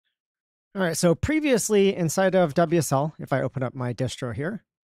All right, so previously inside of WSL, if I open up my distro here,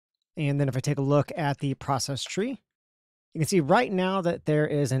 and then if I take a look at the process tree, you can see right now that there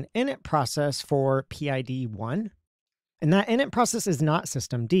is an init process for PID1, and that init process is not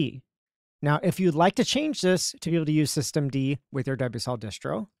systemd. Now, if you'd like to change this to be able to use systemd with your WSL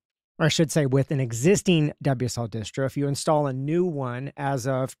distro, or I should say with an existing WSL distro, if you install a new one as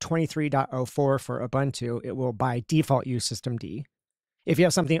of 23.04 for Ubuntu, it will by default use systemd. If you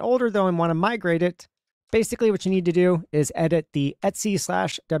have something older though and want to migrate it, basically what you need to do is edit the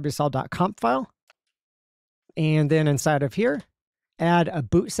etc/wsl.conf file. And then inside of here, add a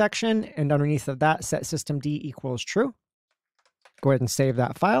boot section, and underneath of that, set systemd equals true. Go ahead and save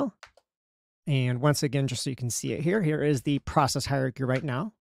that file. And once again, just so you can see it here, here is the process hierarchy right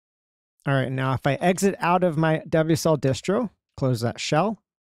now. All right, now if I exit out of my WSL distro, close that shell,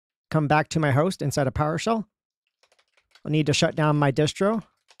 come back to my host inside of PowerShell, I'll need to shut down my distro.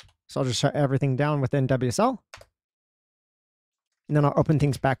 So I'll just shut everything down within WSL. And then I'll open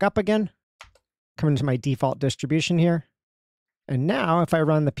things back up again, come into my default distribution here. And now if I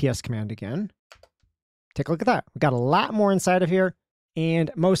run the ps command again, take a look at that. We've got a lot more inside of here. And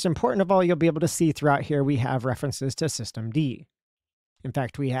most important of all, you'll be able to see throughout here, we have references to systemd. In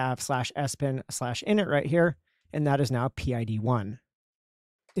fact, we have /spin/init right here, and that is now PID1.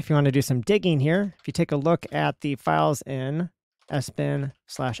 If you want to do some digging here, if you take a look at the files in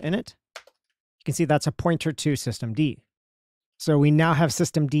spin/init, you can see that's a pointer to systemd. So we now have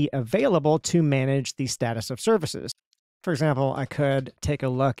systemd available to manage the status of services. For example, I could take a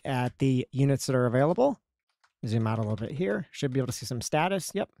look at the units that are available. Zoom out a little bit here. Should be able to see some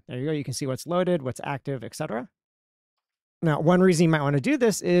status. Yep, there you go. You can see what's loaded, what's active, etc. Now, one reason you might want to do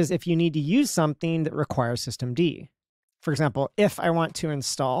this is if you need to use something that requires systemd. For example, if I want to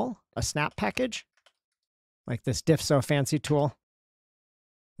install a snap package, like this diff so fancy tool,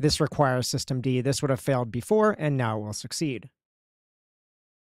 this requires systemd. This would have failed before, and now it will succeed.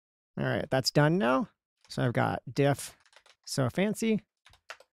 All right, that's done now. So I've got diff so fancy.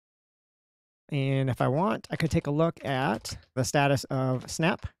 And if I want, I could take a look at the status of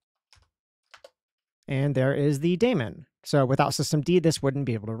snap. And there is the daemon. So without systemd, this wouldn't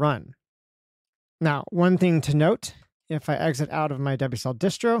be able to run. Now, one thing to note, if I exit out of my WSL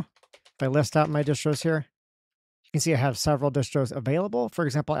distro, if I list out my distros here, you can see I have several distros available. For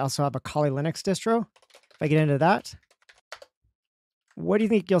example, I also have a Kali Linux distro. If I get into that, what do you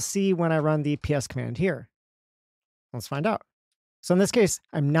think you'll see when I run the ps command here? Let's find out. So in this case,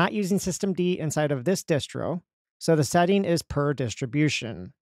 I'm not using systemd inside of this distro. So the setting is per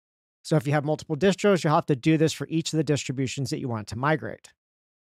distribution. So if you have multiple distros, you'll have to do this for each of the distributions that you want to migrate.